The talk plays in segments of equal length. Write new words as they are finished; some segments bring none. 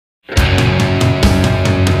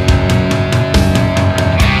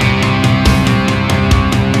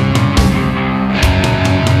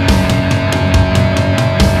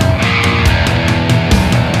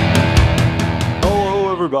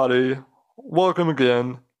Hello, everybody. Welcome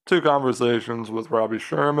again to Conversations with Robbie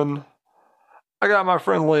Sherman. I got my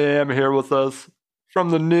friend Liam here with us from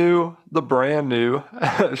the brand new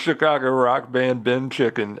Chicago rock band Ben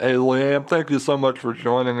Chicken. Hey, Liam, thank you so much for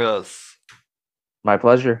joining us. My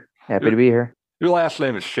pleasure. Happy Your, to be here. your last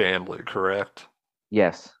name is Shanley, correct?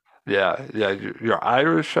 Yes, Yeah. You're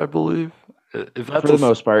Irish, I believe. If that's for the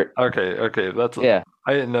most part. okay. If that's Yeah.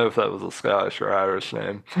 I didn't know if that was a Scottish or Irish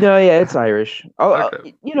name. No, yeah, it's Irish. Oh,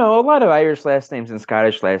 Okay. a lot of Irish last names and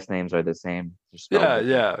Scottish llast names are the same. They're spelled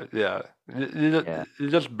different. Yeah. Yeah. You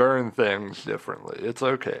just burn things differently. It's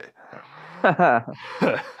okay. I'm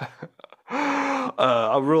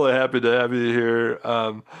really happy to have you here.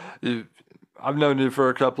 You, I've known you for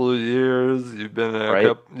a couple of years. Right. You've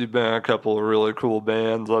been in a couple of really cool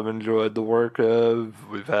bands I've enjoyed the work of.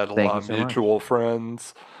 We've had a Thank lot you of so much. mutual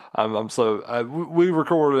friends. We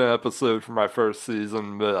recorded an episode for my first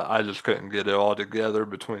season, but I just couldn't get it all together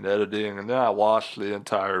between editing, and then I lost the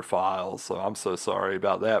entire file. So I'm so sorry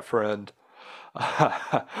about that, friend.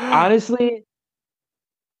 Honestly,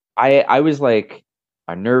 I was like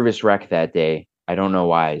a nervous wreck that day. I don't know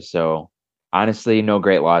why. So honestly, no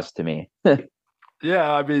great loss to me.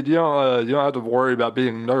 Yeah, I mean, you don't have to worry about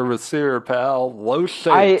being nervous here, pal. Low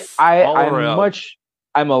stakes all around.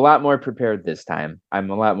 I'm a lot more prepared this time. I'm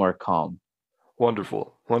a lot more calm.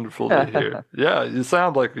 Wonderful to hear. Yeah, you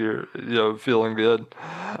sound like you're, feeling good.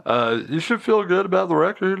 You should feel good about the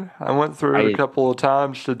record. I went through it a I couple of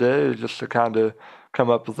times today just to kind of come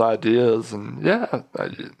up with ideas, and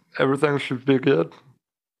everything should be good.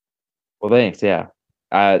 Well, thanks. Yeah.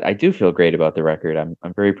 I do feel great about the record. I'm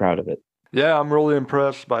very proud of it. Yeah, I'm really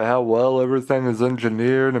impressed by how well everything is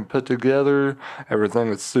engineered and put together. Everything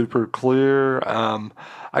is super clear.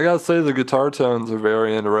 I gotta say the guitar tones are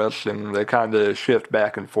very interesting. They kind of shift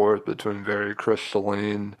back and forth between very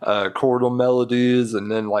crystalline chordal melodies and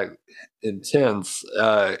then like intense,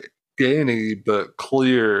 gainy but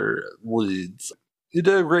clear leads. You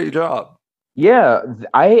did a great job. Yeah,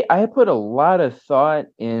 I put a lot of thought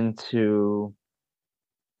into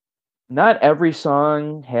not every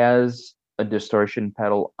song has a distortion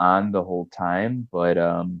pedal on the whole time, but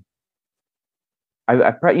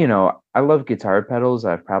I love guitar pedals.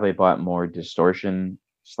 I've probably bought more distortion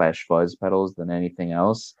slash fuzz pedals than anything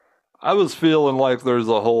else. I was feeling like there's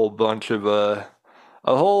a whole bunch of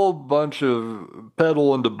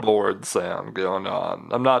pedal and the board sound going on.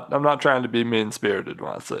 I'm not trying to be mean spirited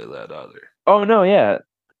when I say that either. Oh no, yeah.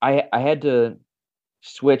 I had to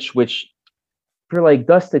switch which for like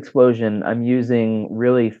Dust Explosion, I'm using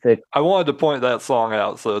really thick. I wanted to point that song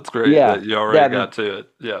out, so it's great Yeah, that you already that got to it.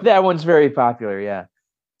 Yeah. that one's very popular, yeah.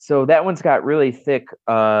 So that one's got really thick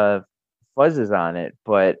fuzzes on it,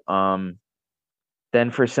 but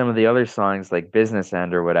then for some of the other songs like Business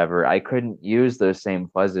End or whatever, I couldn't use those same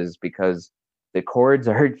fuzzes because the chords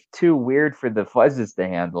are too weird for the fuzzes to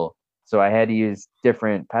handle. So I had to use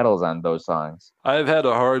different pedals on those songs. I've had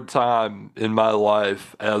a hard time in my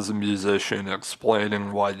life as a musician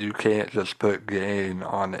explaining why you can't just put gain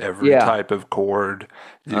on every Yeah. type of chord.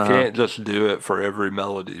 You Uh-huh. can't just do it for every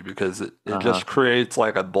melody because it Uh-huh. just creates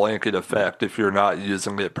like a blanket effect if you're not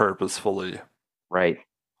using it purposefully. Right.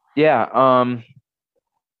 Yeah.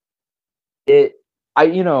 It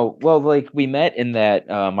well, like we met in that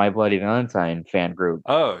My Bloody Valentine fan group,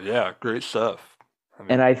 Oh yeah, great stuff. I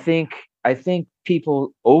and mean, I think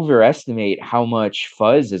people overestimate how much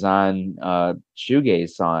fuzz is on shoegaze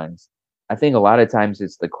songs. I think a lot of times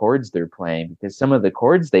it's the chords they're playing because some of the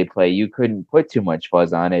chords they play you couldn't put too much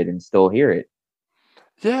fuzz on it and still hear it.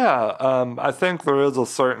 yeah, I think there is a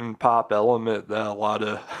certain pop element that a lot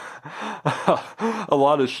of a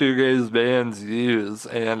lot of shoegaze bands use,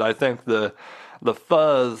 and I think the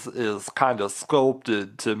fuzz is kind of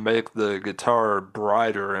sculpted to make the guitar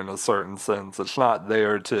brighter in a certain sense. It's not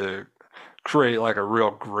there to create like a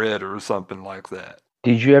real grid or something like that.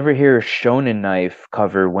 Did you ever hear Shonen Knife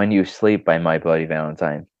cover When You Sleep by My Bloody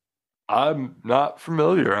Valentine? I'm not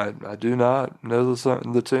familiar. I do not know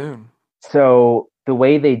the tune. So the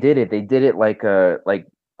way they did it like a like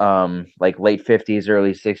late 50s,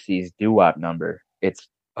 early 60s doo-wop number. It's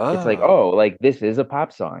like, Oh, oh, like this is a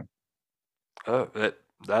pop song oh,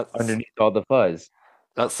 that's underneath all the fuzz.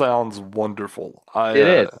 That sounds wonderful. It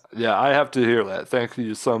is. Yeah, I have to hear that. Thank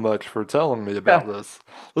you so much for telling me about this.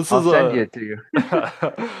 This I'll is send a it to you.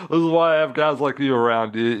 this is why I have guys like you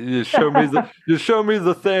around. You show me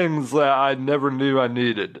the things that I never knew I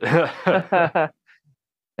needed.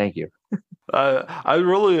 Thank you. I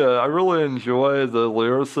really enjoy the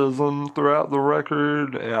lyricism throughout the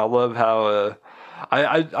record, and I love how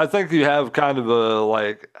I think you have kind of a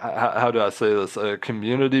like how do I say this, a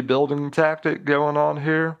community building tactic going on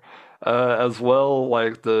here as well,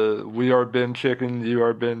 like the "We are Ben Chicken, you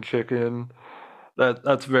are Ben Chicken."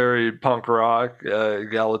 That's very punk rock,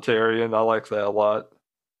 egalitarian. I like that a lot.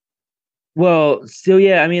 Well, still,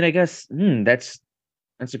 yeah. I mean, I guess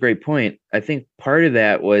that's a great point. I think part of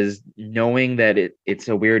that was knowing that it's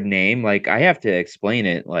a weird name. Like I have to explain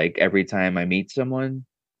it like every time I meet someone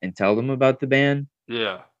and tell them about the band.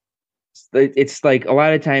 Yeah. It's like a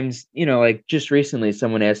lot of times, like just recently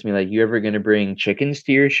someone asked me like, "You ever going to bring chickens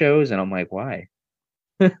to your shows?" And I'm like, "Why?"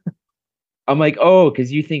 I'm like, "Oh,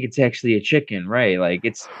 because you think it's actually a chicken, right? Like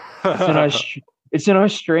it's an it's an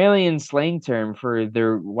Australian slang term for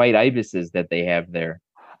their white ibises that they have there."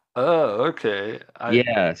 Oh, okay.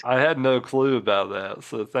 Yeah. I had no clue about that,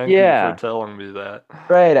 so thank you for Yeah. telling me that.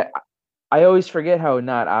 Right. I always forget how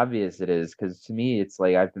not obvious it is because to me it's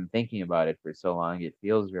like I've been thinking about it for so long it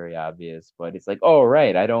feels very obvious, but it's like, oh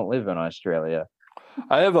right, I don't live in Australia.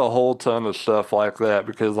 I have a whole ton of stuff like that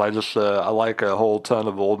because I like a whole ton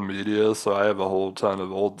of old media, so I have a whole ton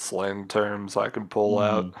of old slang terms I can pull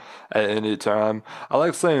out Mm. at any time. I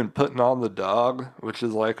like saying putting on the dog, which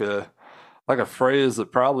is like a phrase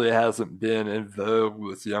that probably hasn't been in vogue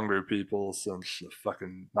with younger people since the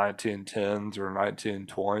fucking 1910s or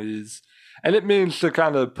 1920s. And it means to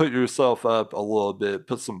kind of put yourself up a little bit,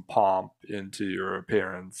 put some pomp into your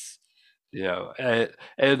appearance.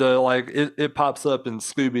 Like it pops up in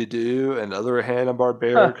Scooby Doo and other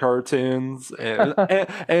Hanna-Barbera cartoons, and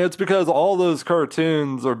it's because all those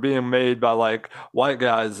cartoons are being made by like white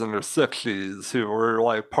guys in their 60s who were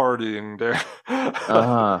like partying there,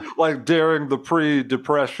 Uh-huh. like during the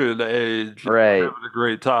pre-depression age, and were Right. having a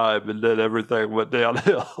great time, and then everything went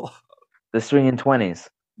downhill. The swinging 20s.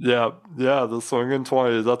 Yeah, yeah, the swinging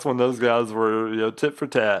 20s. That's when those guys were, tit for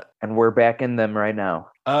tat. And we're back in them right now.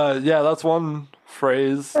 Yeah, that's one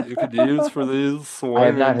phrase you could use for these I have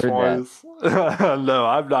swinging not heard that. toys. No,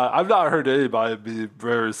 I've not heard anybody be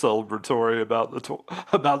very celebratory about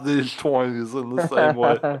about these 20s in the same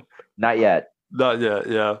way. Not yet. Not yet,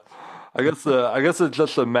 yeah. I guess it's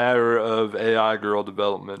just a matter of AI girl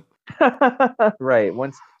development. Right.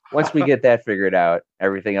 Once we get that figured out,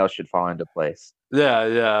 everything else should fall into place. Yeah,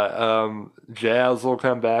 yeah. Jazz will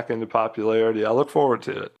come back into popularity. I look forward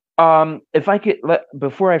to it. If I could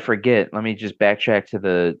before I forget, let me just backtrack to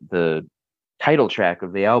the title track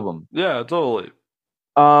of the album. Yeah, totally.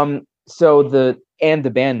 So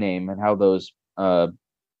the band name and how those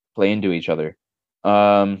play into each other.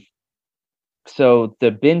 Um, so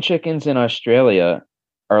the bin chickens in Australia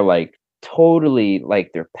are like totally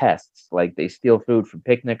like they're pests. Like they steal food from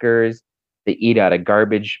picnickers, they eat out of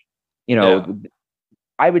garbage. You Yeah. know,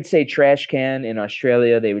 I would say trash can in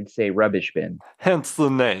Australia, they would say rubbish bin. Hence the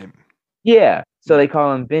name. Yeah, so Yeah. they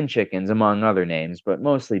call them bin chickens among other names, but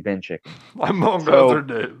mostly bin chickens. Among other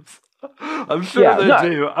So names. I'm sure yeah, they no,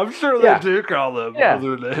 do. I'm sure they yeah, do call them yeah.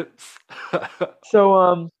 other names.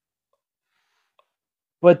 So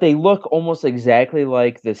but they look almost exactly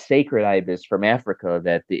like the sacred ibis from Africa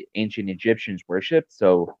that the ancient Egyptians worshipped.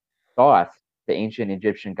 So Thoth, the ancient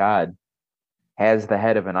Egyptian god, has the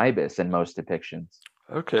head of an ibis in most depictions.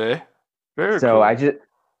 Okay. Very So cool.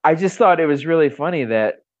 I just thought it was really funny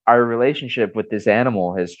that our relationship with this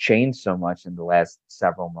animal has changed so much in the last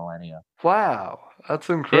several millennia. Wow. That's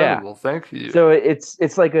Yeah. incredible. Thank you. So it's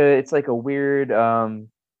like a weird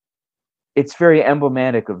it's very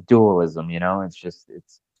emblematic of dualism,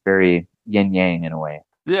 it's very yin yang in a way.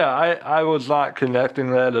 Yeah, I was not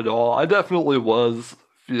connecting that at all. I definitely was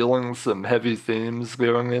feeling some heavy themes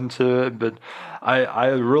going into it, but I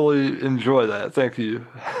really enjoy that. Thank you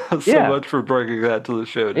so Yeah. much for bringing that to the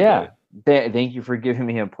show today. Yeah. Thank you for giving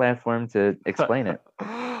me a platform to explain it.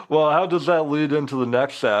 Well, how does that lead into the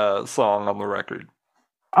next song on the record?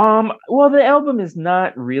 Well, the album is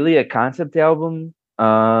not really a concept album.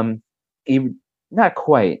 Even, not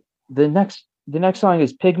quite. The next song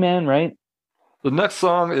is Pigman, right? The next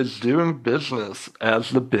song is Doing Business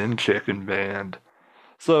as the Bin Chicken Band. Oh,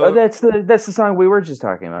 So, that's the song we were just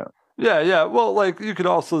talking about. yeah, yeah. Well, like you could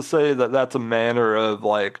also say that that's a manner of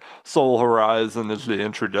like Soul Horizon is the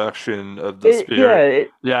introduction of the Yeah.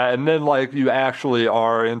 spirit. Yeah, and then like you actually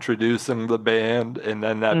are introducing the band, and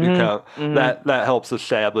then Mm-hmm. that helps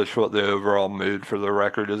establish what the overall mood for the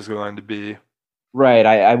record is going to be. Right.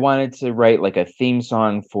 I wanted to write like a theme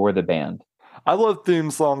song for the band. I love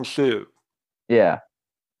theme songs too. Yeah.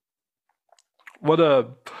 What uh,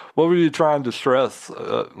 what were you trying to stress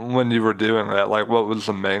when you were doing that? Like, what was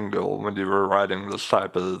the main goal when you were writing this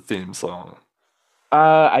type of theme song?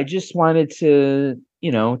 I just wanted to,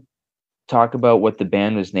 talk about what the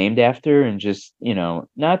band was named after and just,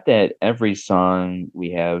 not that every song we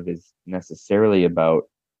have is necessarily about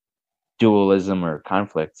dualism or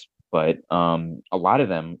conflict, but a lot of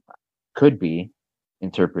them could be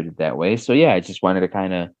interpreted that way. So yeah, I just wanted to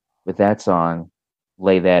kind of with that song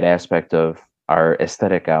lay that aspect of our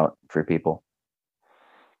aesthetic out for people.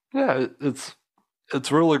 Yeah, it's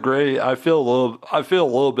really great. I feel a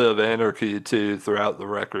little bit of anarchy too throughout the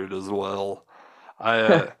record as well. I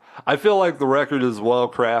uh, I feel like the record is well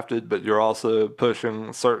crafted, but you're also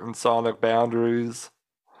pushing certain sonic boundaries,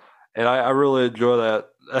 and I really enjoy that.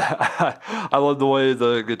 I love the way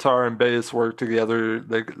the guitar and bass work together.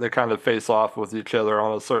 They kind of face off with each other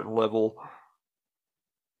on a certain level.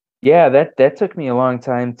 Yeah, that took me a long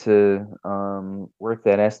time to work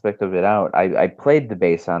that aspect of it out. I played the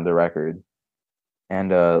bass on the record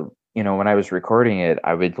and when I was recording it,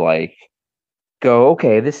 I would like go,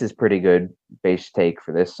 okay, this is pretty good bass take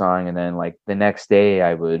for this song, and then like the next day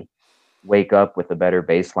I would wake up with a better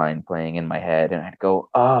bass line playing in my head and I'd go,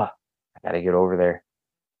 "Ah, I gotta get over there."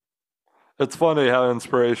 It's funny how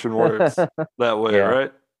inspiration works that way, Yeah,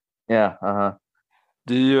 right? yeah, uh-huh.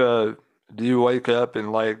 Do you uh do you wake up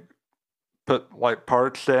and like put like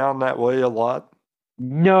parts down that way a lot?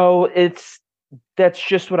 No, that's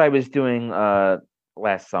just what I was doing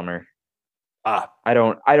last summer. Ah, I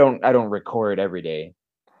don't record every day.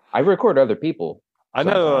 I record other people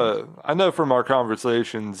sometimes. I know from our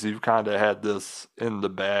conversations you've kind of had this in the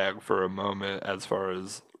bag for a moment as far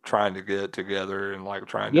as trying to get it together and like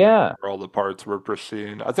trying to make Yeah. sure all the parts were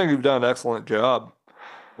pristine. I think you've done an excellent job.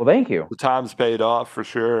 Well, thank you. The time's paid off for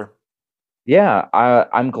sure. Yeah,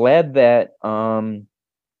 I'm glad that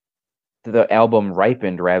the album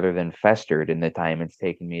ripened rather than festered in the time it's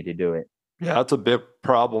taken me to do it. Yeah, that's a big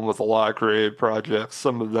problem with a lot of creative projects.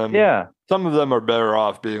 Yeah. Some of them are better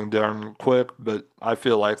off being done quick, but I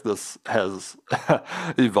feel like this has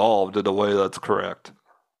evolved in a way that's correct.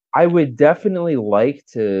 I would definitely like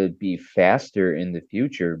to be faster in the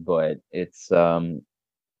future, but it's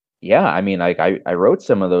yeah, I mean like I wrote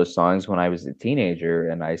some of those songs when I was a teenager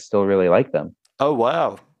and I still really like them. Oh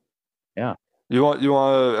wow. Yeah. You want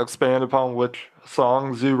to expand upon which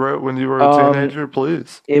songs you wrote when you were a Um teenager,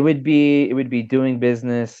 please? it would be Doing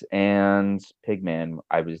Business and Pigman.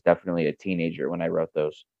 I was definitely a teenager when I wrote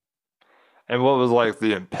those. And what was like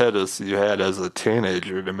the impetus you had as a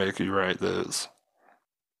teenager to make you write those?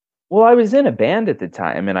 Well, I was in a band at the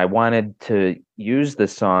time and I wanted to use the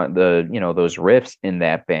song those riffs in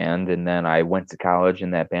that band, and then I went to college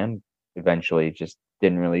and that band eventually just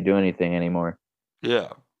didn't really do anything anymore.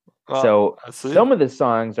 Yeah. So I see. some of the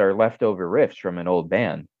songs are leftover riffs from an old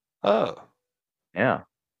band. Oh. Yeah.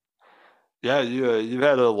 Yeah, you've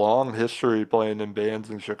had a long history playing in bands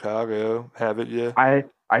in Chicago, haven't you? I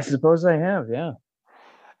suppose I have, yeah.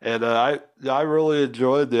 And I really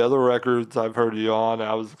enjoyed the other records I've heard you on.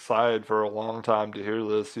 I was excited for a long time to hear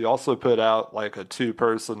this. You also put out like a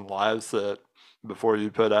two-person live set before you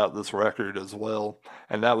put out this record as well,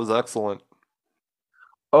 and that was excellent.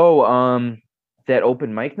 Oh, that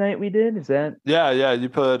open mic night we did, is that? Yeah, yeah, you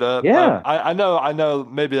put up. Yeah. I know.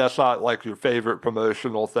 Maybe that's not like your favorite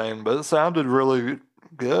promotional thing, but it sounded really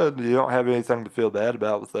good. You don't have anything to feel bad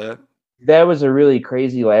about with that. That was a really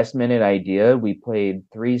crazy last minute idea. We played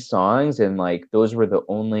 3 songs and like those were the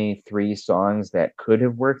only 3 songs that could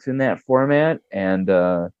have worked in that format, and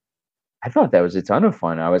I thought that was a ton of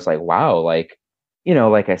fun. I was like, wow, like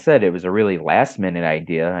like I said, it was a really last minute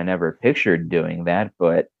idea. I never pictured doing that,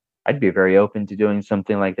 but I'd be very open to doing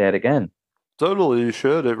something like that again. Totally, you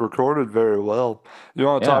should. It recorded very well. You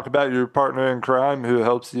want to Yeah. talk about your partner in crime who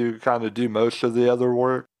helps you kind of do most of the other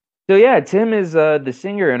work? So yeah, Tim is the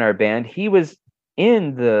singer in our band. He was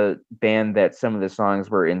in the band that some of the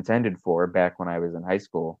songs were intended for back when I was in high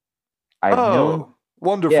school. I've known Oh,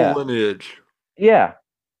 wonderful yeah. lineage. Yeah.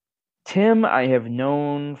 Tim I have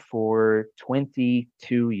known for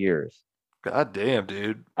 22 years, God damn,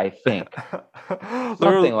 dude. I think. There,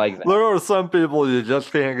 Something like that. there are some people you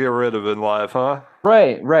just can't get rid of in life, huh?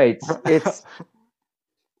 Right, right. It's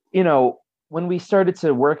you know, when we started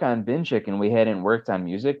to work on Bin Chicken, we hadn't worked on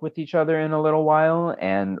music with each other in a little while,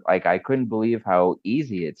 and like I couldn't believe how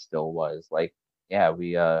easy it still was. Like, yeah,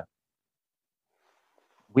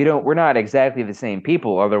 we're not exactly the same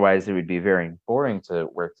people, otherwise it would be very boring to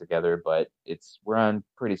work together, but we're on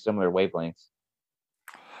pretty similar wavelengths.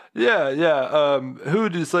 Yeah, yeah. Who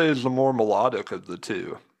would you say is the more melodic of the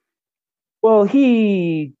two? Well,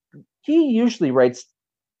 he usually writes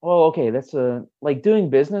well, okay, that's a like doing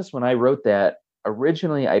business. When I wrote that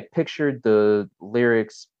originally, I pictured the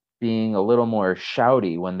lyrics being a little more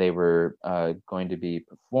shouty when they were going to be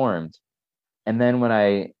performed. And then when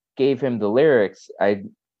I gave him the lyrics, I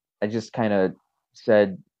just kind of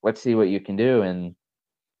said, "Let's see what you can do," and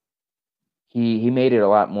he made it a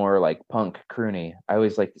lot more like punk croony. I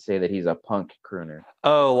always like to say that he's a punk crooner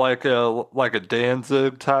Oh, like a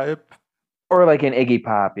Danzig type. or like an Iggy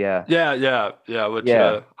Pop. Yeah, Yeah, yeah, yeah. Which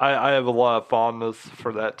yeah. I have a lot of fondness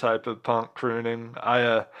for that type of punk crooning.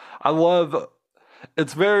 I love.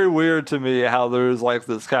 It's very weird to me how there's like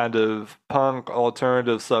this kind of punk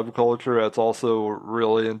alternative subculture that's also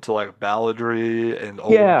really into like balladry and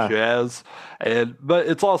old Yeah. jazz. And but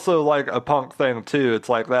it's also like a punk thing too. It's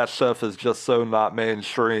like that stuff is just so not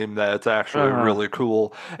mainstream that it's actually Uh-huh. really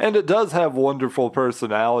cool. And it does have wonderful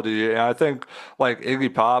personality. And I think like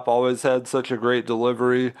Iggy Pop always had such a great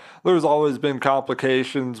delivery. There's always been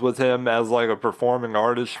complications with him as like a performing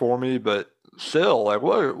artist for me, but still, like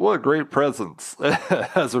what a great presence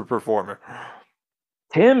as a performer.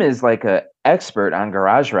 Tim is like a expert on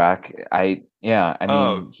garage rock. I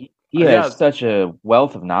Oh, mean, he yeah, has such a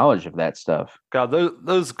wealth of knowledge of that stuff. God,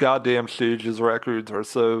 those goddamn Stooges records are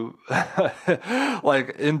so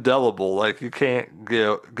like indelible. Like you can't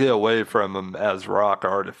get away from them as rock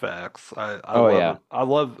artifacts. I Oh love yeah. it. I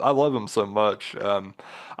love them so much.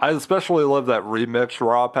 I especially love that remix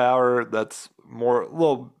Raw Power. That's more a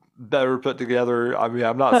little better put together. I mean,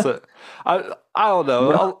 I'm not so I don't Ru-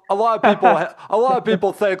 know. A lot of people a lot of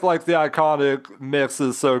people think like the iconic mix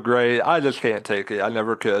is so great. I just can't take it. I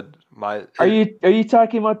never could. are you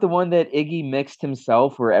talking about the one that Iggy mixed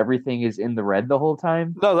himself where everything is in the red the whole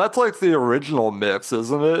time? No, that's like the original mix,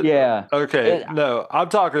 isn't it? Yeah. Okay, It, no, I'm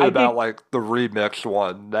talking I about get like the remixed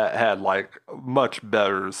one that had like much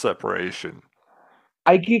better separation.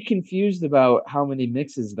 I get confused about how many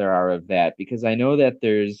mixes there are of that because I know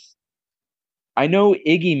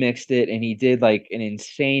Iggy mixed it and he did like an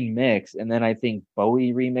insane mix, and then I think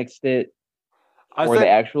Bowie remixed it I for the think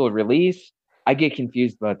actual release. I get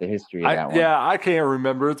confused about the history of that one. yeah, I can't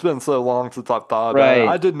remember. It's been so long since I've thought about it.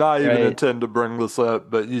 I Right, did not even right. intend to bring this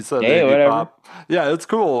up, but you said Hey, Iggy whatever. Pop. Yeah, it's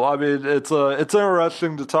cool. I mean, it's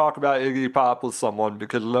interesting to talk about Iggy Pop with someone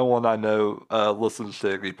because no one I know listens to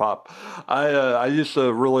Iggy Pop. I used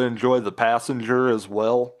to really enjoy The Passenger as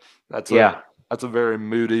well. That's a Yeah, that's a very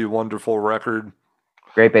moody, wonderful record.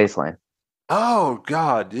 great baseline. Oh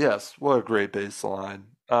God, yes, what a great bass line.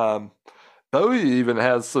 Bowie even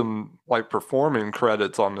has some like performing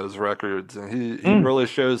credits on those records, and he Mm. really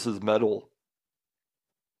shows his metal.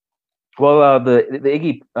 Well,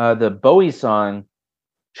 the Bowie song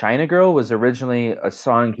 "China Girl" was originally a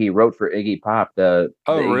song he wrote for Iggy Pop. Oh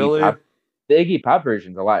really? The Iggy Pop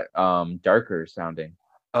version's a lot darker sounding.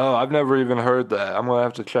 Oh, I've never even heard that. I'm gonna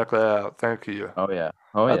have to check that out. Thank you. Oh yeah,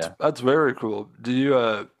 oh yeah. That's very cool. Do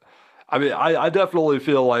you I mean, I definitely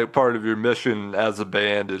feel like part of your mission as a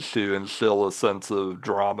band is to instill a sense of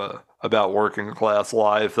drama about working class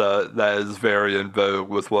life that is very in vogue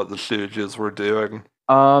with what the Stooges were doing.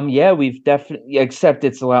 Yeah, we've definitely, except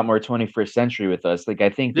it's a lot more 21st century with us. Like I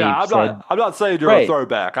think Yeah, they've said, I'm not saying you're a right.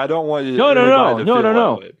 throwback. I don't want No, no, anybody no, to no, no, feel that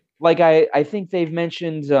no. way. Like I think they've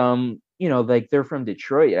mentioned, like they're from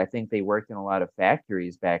Detroit. I think they worked in a lot of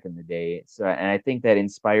factories back in the day. So, and I think that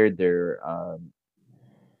inspired their,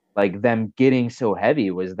 like them getting so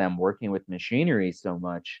heavy was them working with machinery so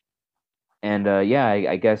much. And yeah,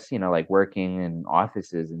 I guess like working in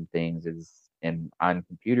offices and things is and on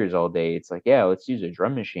computers all day. It's like, yeah, let's use a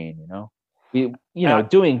drum machine. We, I,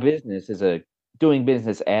 doing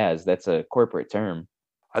business as that's a corporate term.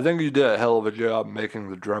 I think you did a hell of a job making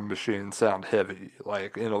the drum machine sound heavy.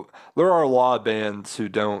 Like, there are a lot of bands who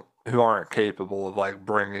aren't capable of like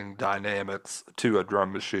bringing dynamics to a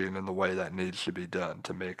drum machine in the way that needs to be done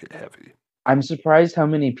to make it heavy. I'm surprised how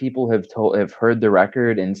many people have heard the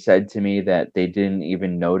record and said to me that they didn't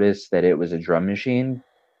even notice that it was a drum machine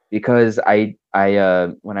because I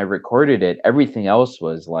when I recorded it, everything else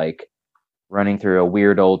was like running through a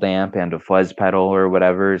weird old amp and a fuzz pedal or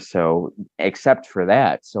whatever. So except for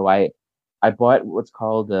that, so I bought what's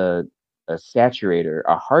called a saturator,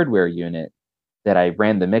 a hardware unit that I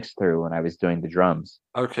ran the mix through when I was doing the drums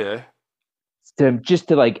Okay. to just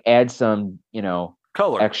to like add some,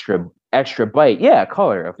 Color. extra bite. Yeah,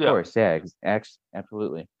 color, of Yeah. course. Yeah,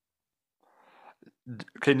 absolutely.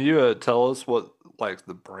 Can you tell us what like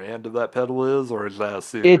the brand of that pedal is, or is that a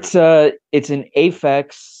secret? It's an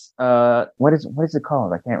Aphex. What is it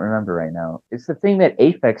called? I can't remember right now. It's the thing that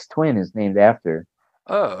Aphex Twin is named after.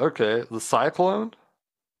 Oh, okay. The Cyclone?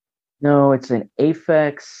 No, it's an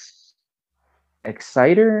Aphex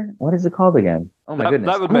Exciter. What is it called again? Oh my That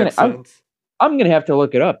goodness. would make sense. I'm gonna have to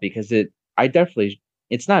look it up because I definitely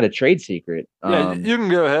it's not a trade secret. Yeah, you can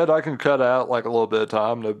go ahead. I can cut out like a little bit of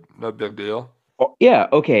time. No big deal. Yeah,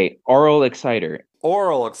 okay. Oral Exciter.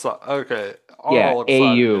 Oral excited. Okay, Yeah, oral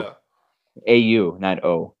excited. Yeah, AU, not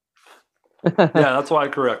O. yeah. That's why I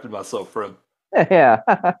corrected myself, Fred. Yeah.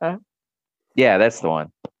 Yeah, that's the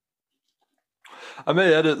one. I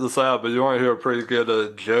may edit this out, but you want to hear a pretty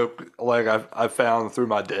good joke like I found through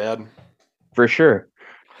my dad. For sure.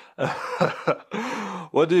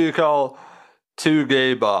 What do you call two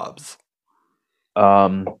gay bobs?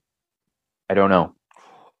 Um, I don't know.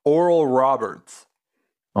 Oral Roberts.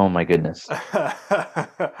 Oh my goodness.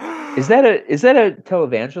 Yeah, Is that a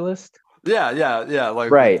televangelist? yeah.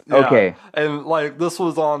 Like, Right. yeah. Okay. And like, this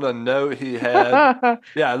was on a note he had.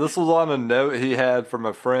 Yeah, this was on a note he had from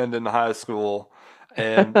a friend in high school.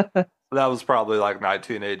 And that was probably like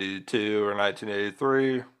 1982 or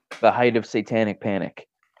 1983. The height of satanic panic.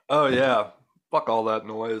 Oh, yeah. Fuck all that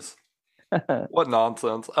noise. What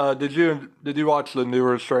nonsense. Did you watch the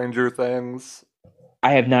newer Stranger Things?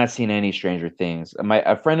 I have not seen any Stranger Things.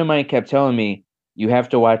 A friend of mine kept telling me you have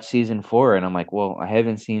to watch season 4, and I'm like, well, I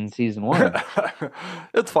haven't seen season 1.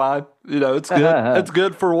 It's fine. It's good. It's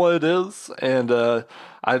good for what it is, and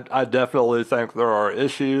I definitely think there are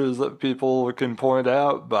issues that people can point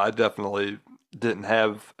out, but I definitely didn't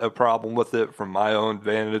have a problem with it from my own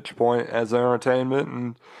vantage point as entertainment,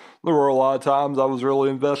 and there were a lot of times I was really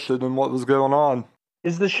invested in what was going on.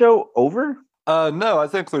 Is the show over? No, I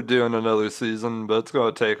think they're doing another season, but it's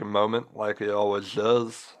going to take a moment, like it always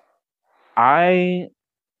does. I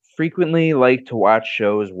frequently like to watch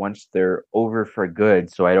shows once they're over for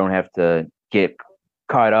good, so I don't have to get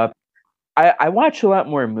caught up. I watch a lot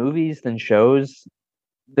more movies than shows.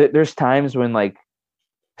 There's times when, like,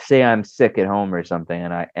 say I'm sick at home or something,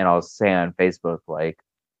 and I'll say on Facebook like,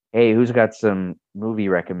 "Hey, who's got some movie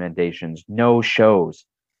recommendations?" No shows,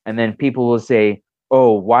 and then people will say,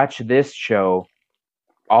 "Oh, watch this show.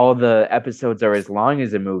 All the episodes are as long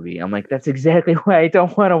as a movie." I'm like, "That's exactly why I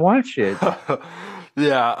don't want to watch it.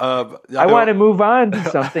 Yeah, I I want to don't. move on to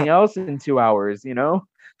something else in 2 hours." You know?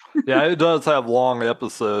 Yeah, it does have long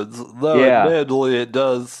episodes, though. Yeah. Admittedly, it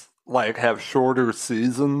does like have shorter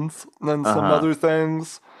seasons than Uh some huh. other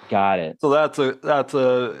things. Got it. So that's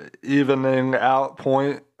a evening out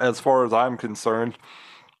point as far as I'm concerned.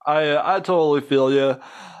 I totally feel you.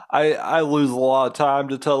 I lose a lot of time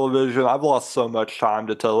to television. I've lost so much time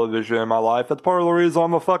to television in my life. That's part of the reason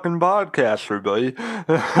I'm a fucking podcaster, buddy.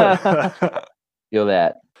 Feel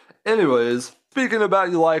that. Anyways, speaking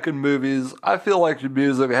about you liking movies, I feel like your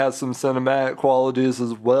music has some cinematic qualities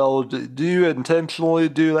as well. Do you intentionally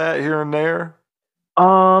do that here and there?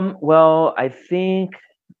 Well, I think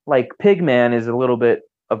like Pigman is a little bit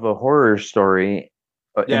of a horror story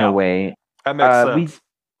in a Yeah, way. that makes Uh, we sense.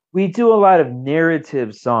 we do a lot of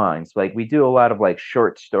narrative songs. Like we do a lot of like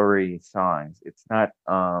short story songs. It's not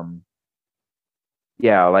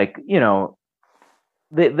yeah, like,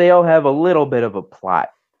 they all have a little bit of a plot.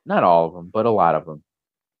 Not all of them, but a lot of them.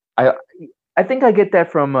 I I think I get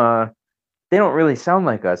that from they don't really sound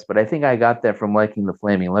like us, but I think I got that from liking the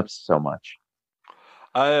Flaming Lips so much.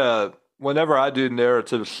 Whenever I do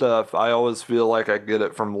narrative stuff, I always feel like I get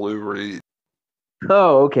it from Lou Reed.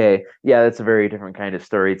 Oh, okay. Yeah, that's a very different kind of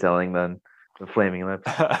storytelling than the Flaming Lips.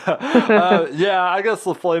 Yeah, I guess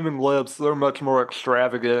the Flaming Lips, they're much more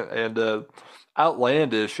extravagant and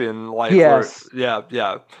outlandish and like where, Yes. yeah,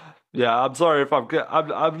 yeah. Yeah, I'm sorry if I'm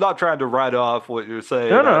not trying to write off what you're No, saying.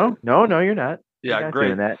 no, no, no, you're not. You're Yeah, not great.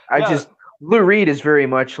 doing that. Yeah, Lou Reed is very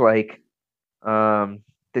much like um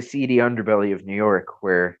the seedy underbelly of New York,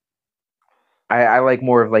 where I like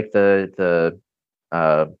more of like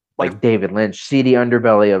like like David Lynch, seedy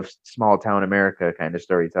underbelly of small town America kind of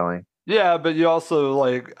storytelling. yeah, but you also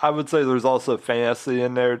like I would say there's also fantasy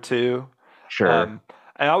in there too. Sure. Um,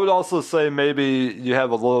 and I would also say maybe you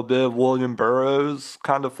have a little bit of William Burroughs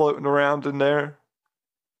kind of floating around in there.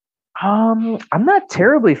 I'm not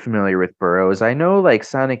terribly familiar with Burroughs. I know like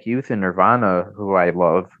Sonic Youth and Nirvana, who I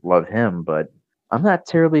love him, but I'm not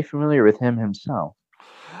terribly familiar with him himself.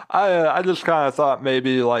 I just kind of thought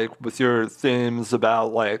maybe like with your themes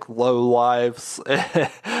about like low lives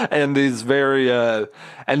and these very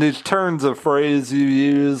and these turns of phrase you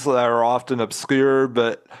use that are often obscure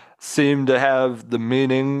but seem to have the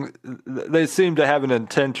meaning. They seem to have an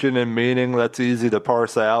intention and meaning that's easy to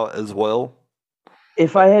parse out as well.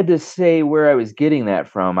 If I had to say where I was getting that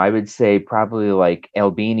from, I would say probably like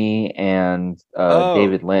Albini and Oh,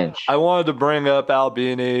 David Lynch. I wanted to bring up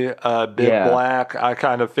Albini, Big Yeah. Black. I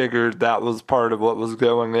kind of figured that was part of what was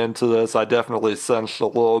going into this. I definitely sensed a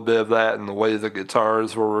little bit of that in the way the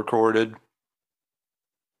guitars were recorded.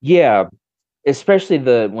 Yeah, especially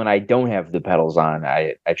the when I don't have the pedals on,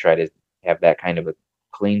 I try to have that kind of a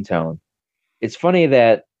clean tone. It's funny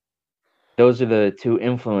that those are the two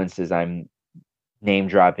influences I'm name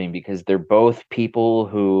dropping because they're both people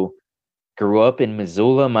who grew up in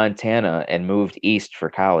Missoula, Montana, and moved east for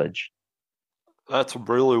college. That's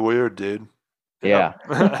really weird, dude. Yep.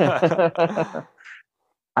 Yeah.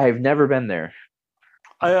 I've never been there.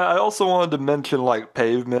 I also wanted to mention like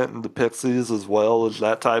Pavement and the Pixies as well as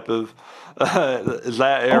that type of is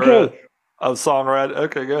that era Okay, of songwriting.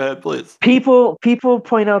 Okay, go ahead, please. people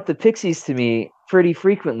point out the Pixies to me pretty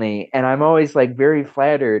frequently, and I'm always like very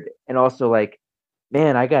flattered and also like,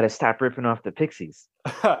 man, I gotta stop ripping off the Pixies.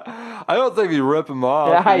 I don't think you rip them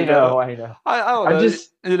off, I know, I know. I don't I'm know. just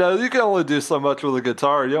You can only do so much with a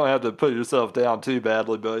guitar. You don't have to put yourself down too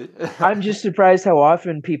badly, buddy. I'm just surprised how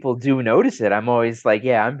often people do notice it. I'm always like,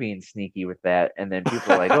 yeah, I'm being sneaky with that. And then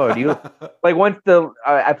people are like, oh, do you like once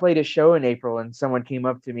I played a show in April and someone came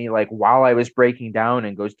up to me like while I was breaking down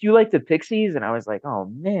and goes, do you like the Pixies? And I was like, oh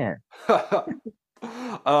man.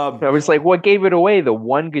 um, I was like, what gave it away? The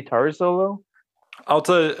one guitar solo? I'll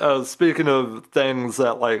tell you, speaking of things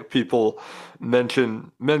that like people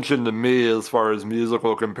mention to me as far as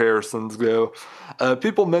musical comparisons go,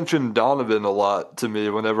 people mention Donovan a lot to me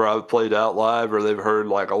whenever I've played out live or they've heard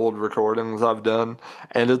like old recordings I've done,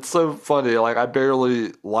 and it's so funny. Like I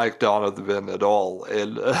barely like Donovan at all,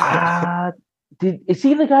 and Ah, did is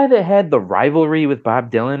he the guy that had the rivalry with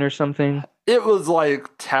Bob Dylan or something? it was like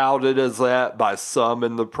touted as that by some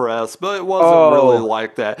in the press, but it wasn't really Oh,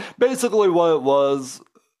 like that. Basically, what it was,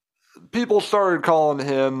 people started calling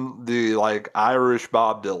him the like Irish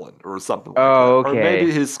Bob Dylan or something like that, oh, or maybe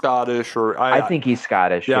okay. he's Scottish, or I think he's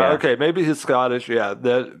Scottish, yeah, yeah. okay, maybe he's Scottish, yeah.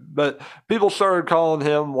 That, but people started calling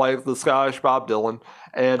him like the Scottish Bob Dylan,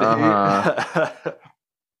 and he Uh-huh.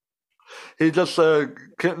 he just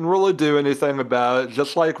couldn't really do anything about it.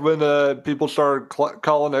 Just like when people started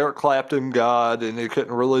calling Eric Clapton God, and he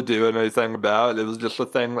couldn't really do anything about it. It was just a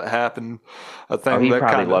thing that happened, a Oh, thing he that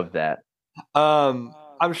probably kind of. loved that.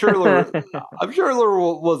 I'm sure I'm sure there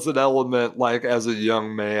was an element like as a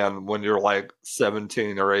young man when you're like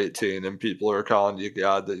 17 or 18 and people are calling you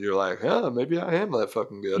God that you're like, huh, maybe I am that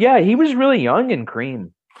fucking good. Yeah, he was really young in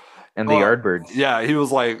Cream and the Well, Yardbirds. yeah, he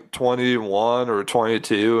was like 21 or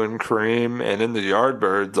 22 in Cream, and in the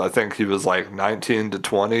Yardbirds, I think he was like 19 to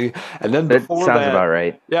 20. And then That before sounds about that,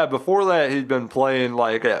 right. yeah, before that, he'd been playing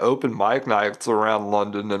like at open mic nights around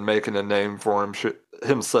London and making a name for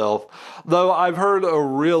himself. Though I've heard a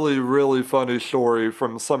really, really funny story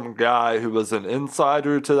from some guy who was an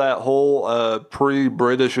insider to that whole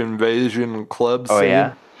pre-British invasion club Oh scene.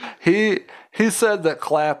 yeah. He he said that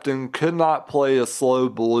Clapton could not play a slow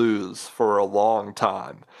blues for a long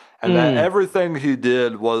time, and that Mm. everything he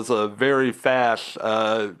did was a very fast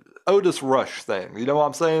Otis Rush thing. You know what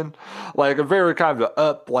I'm saying? Like a very kind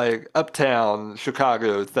of like uptown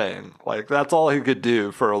Chicago thing. Like that's all he could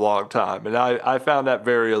do for a long time, and I found that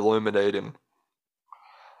very illuminating.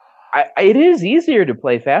 It is easier to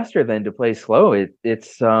play faster than to play slow.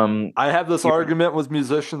 It's I have this you're argument with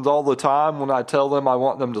musicians all the time when I tell them I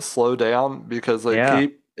want them to slow down because yeah.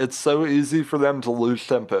 it's so easy for them to lose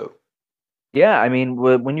tempo. Yeah, I mean,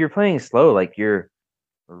 when you're playing slow, like you're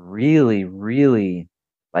really, really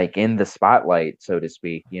like in the spotlight, so to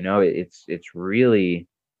speak. You know, it's really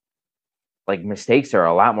like mistakes are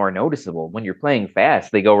a lot more noticeable. When you're playing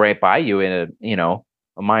fast, they go right by you in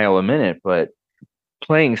a mile a minute, but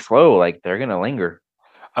playing slow, like they're gonna linger.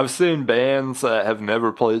 I've seen bands that have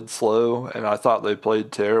never played slow, and I thought they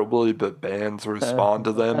played terribly, but bands respond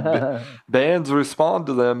to them. Bands respond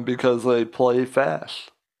to them because they play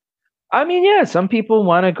fast. I mean, yeah, some people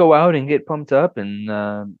want to go out and get pumped up,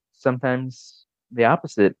 and sometimes the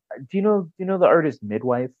opposite. Do you know the artist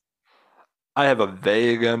Midwife? I have a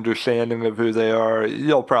vague understanding of who they are.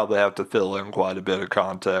 You'll probably have to fill in quite a bit of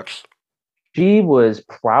context. She was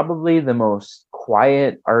probably the most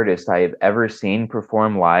quiet artist I have ever seen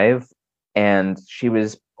perform live, and she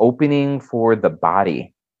was opening for The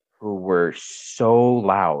Body, who were so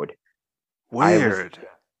loud. I was, Weird.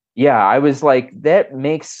 yeah, I was like, that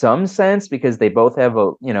makes some sense because they both have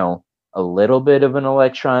a little bit of an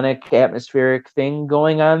electronic atmospheric thing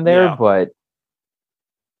going on there, Yeah. but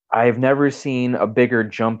I've never seen a bigger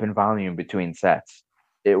jump in volume between sets.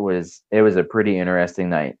 It was a pretty interesting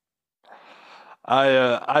night.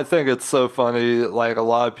 I think it's so funny. Like a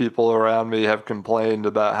lot of people around me have complained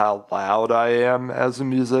about how loud I am as a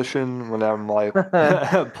musician when I'm like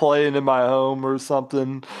playing in my home or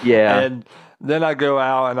something. Yeah. And then I go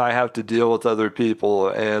out and I have to deal with other people,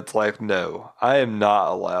 and it's like, no, I am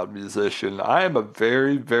not a loud musician. I am a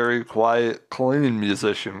very, very quiet, clean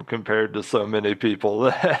musician compared to so many people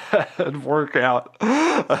that work out.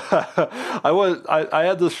 I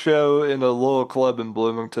had this show in a little club in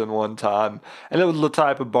Bloomington one time, and it was the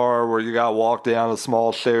type of bar where you got to walk down a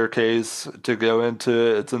small staircase to go into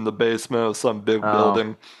it. It's in the basement of some big Oh,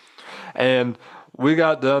 building. And we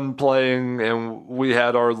got done playing and we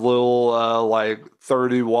had our little like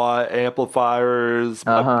 30-watt amplifiers.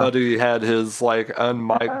 My uh-huh. buddy had his like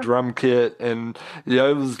unmiked drum kit and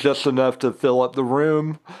it was just enough to fill up the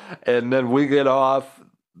room. And then we get off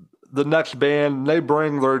the next band, they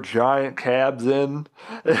bring their giant cabs in.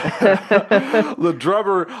 The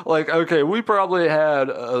drummer, like, okay, we probably had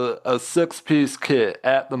a six-piece kit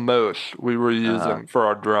at the most we were Uh-huh. using for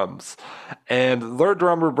our drums. And their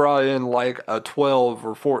drummer brought in like a 12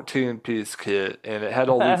 or 14-piece kit, and it had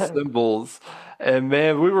all these cymbals. And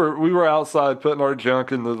man, we were outside putting our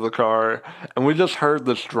junk into the car, and we just heard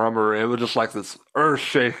this drummer, and it was just like this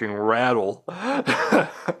earth-shaking rattle.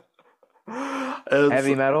 It's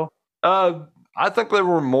Heavy metal? uh, I think they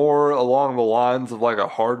were more along the lines of like a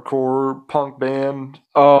hardcore punk band.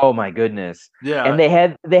 Oh my goodness. And Yeah,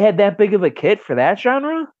 they had that big of a kit for that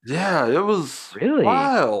genre? yeah, it was Really?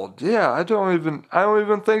 wild. Yeah, I don't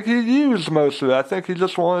even think he used most of it. I think he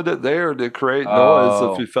just wanted it there to create noise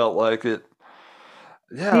if he Oh. felt like it.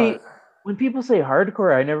 Yeah, See, when people say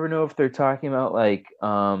hardcore, I never know if they're talking about like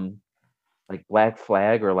Black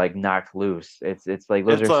Flag or like Knocked Loose. It's like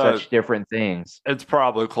those it's are such different things. it's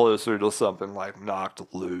probably closer to something like Knocked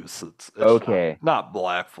Loose. It's not Okay. not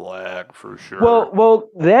Black Flag for Well, sure. well,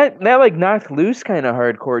 that like Knocked Loose kind of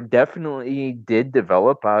hardcore definitely did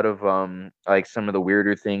develop out of like some of the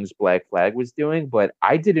weirder things Black Flag was doing, but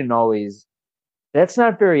I didn't always. That's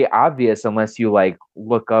not very obvious unless you like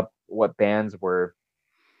look up what bands were.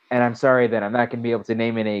 And I'm sorry that I'm not going to be able to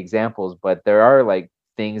name any examples, but there are like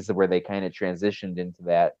things where they kind of transitioned into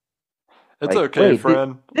that. It's Like, okay, wait,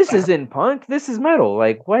 friend. this isn't punk. This is metal.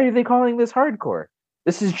 Like, why are they calling this hardcore?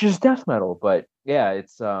 This is just death metal. But yeah,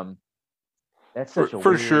 it's that's For such a for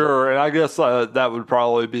weird. sure, and I guess that would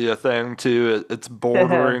probably be a thing too. It's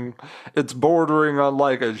bordering on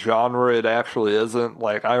like a genre it actually isn't.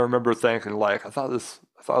 Like I remember thinking, like I thought this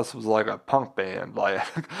was like a punk band. Like,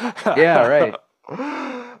 Yeah, right.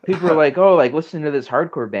 People are like, oh, like listen to this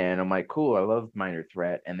hardcore band. I'm like, cool, I love Minor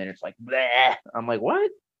Threat, and then it's like, bleh. I'm like, what?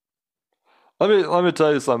 let me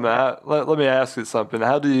tell you something. Let me ask you something.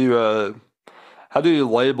 How do you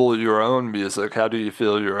label your own music? How do you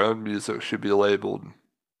feel your own music should be labeled?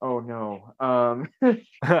 Oh no.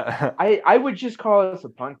 I would just call us a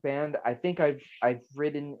punk band. I think I've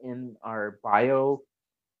written in our bio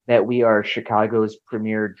that we are Chicago's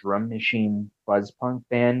premier drum machine fuzz punk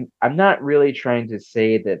band. I'm not really trying to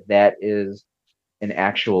say that that is an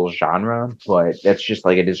actual genre, but that's just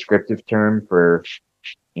like a descriptive term for,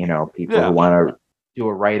 people who Yeah. want to do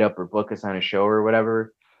a write up or book us on a show or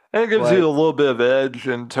whatever. And it gives you But a little bit of edge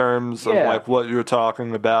in terms of yeah, like what you're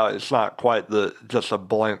talking about. It's not quite the just a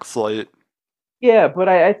blank slate. yeah, but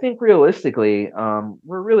I think realistically,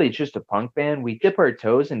 we're really just a punk band. We dip our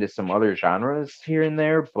toes into some other genres here and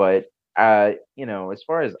there, but as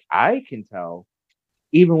far as I can tell,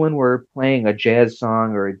 even when we're playing a jazz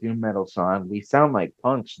song or a doom metal song, we sound like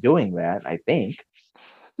punks doing that, I think.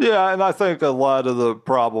 Yeah, and I think a lot of the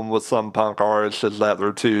problem with some punk artists is that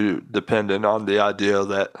they're too dependent on the idea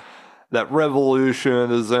that Revolution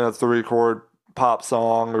is in a three-chord pop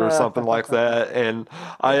song or something like that. And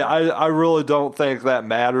I, Yeah. I, I really don't think that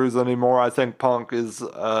matters anymore. I think punk is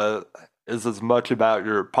as much about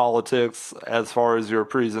your politics as far as your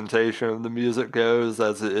presentation of the music goes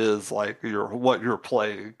as it is like your what you're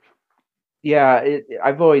playing. Yeah,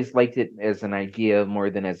 I've always liked it as an idea more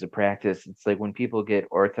than as a practice. It's like when people get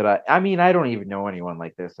orthodox. I mean, I don't even know anyone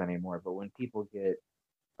like this anymore, but when people get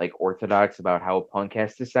like orthodox about how punk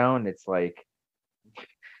has to sound, it's like,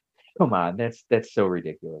 come on, that's so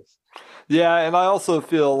ridiculous. Yeah, and I also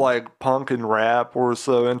feel like punk and rap were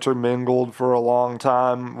so intermingled for a long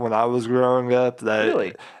time when I was growing up that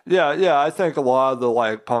Really? yeah, I think a lot of the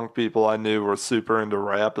like punk people I knew were super into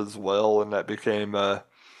rap as well, and that became a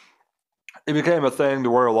thing to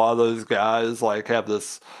where a lot of those guys like have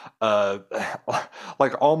this uh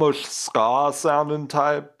like almost ska sounding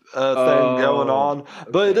type thing going Oh, on,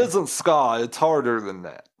 but it okay. isn't ska, it's harder than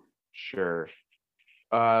that. Sure.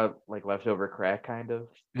 Like leftover crack, kind of.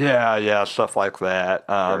 Yeah, yeah, stuff like that.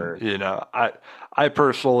 Sure. I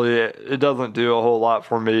personally, it doesn't do a whole lot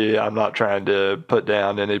for me. I'm not trying to put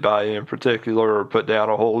down anybody in particular or put down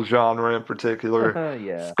a whole genre in particular.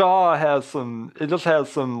 Yeah. Ska it just has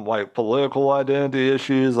some like political identity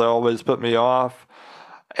issues that always put me off.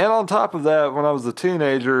 And on top of that, when I was a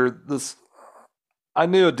teenager, I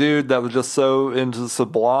knew a dude that was just so into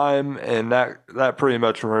Sublime, and that pretty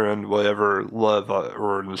much ruined whatever love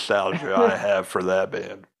or nostalgia I have for that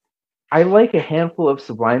band. I like a handful of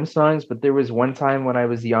Sublime songs, but there was one time when I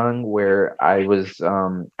was young where I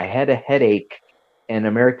had a headache and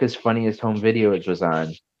America's Funniest Home Videos was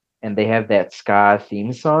on, and they have that ska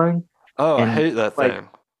theme song, Oh, I and hate that like thing.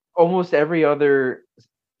 almost every other,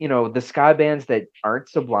 the ska bands that aren't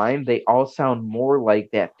Sublime, they all sound more like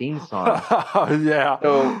that theme song. So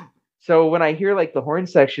Yeah. so when I hear like the horn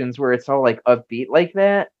sections where it's all like upbeat like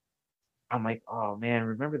that, I'm like, oh man,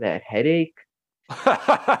 remember that headache?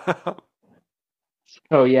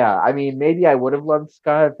 So yeah, I mean, maybe I would have loved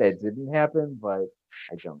ska if that didn't happen, but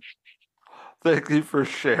I don't. Thank you for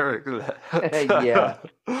sharing that. Yeah.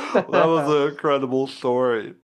 That was an incredible story.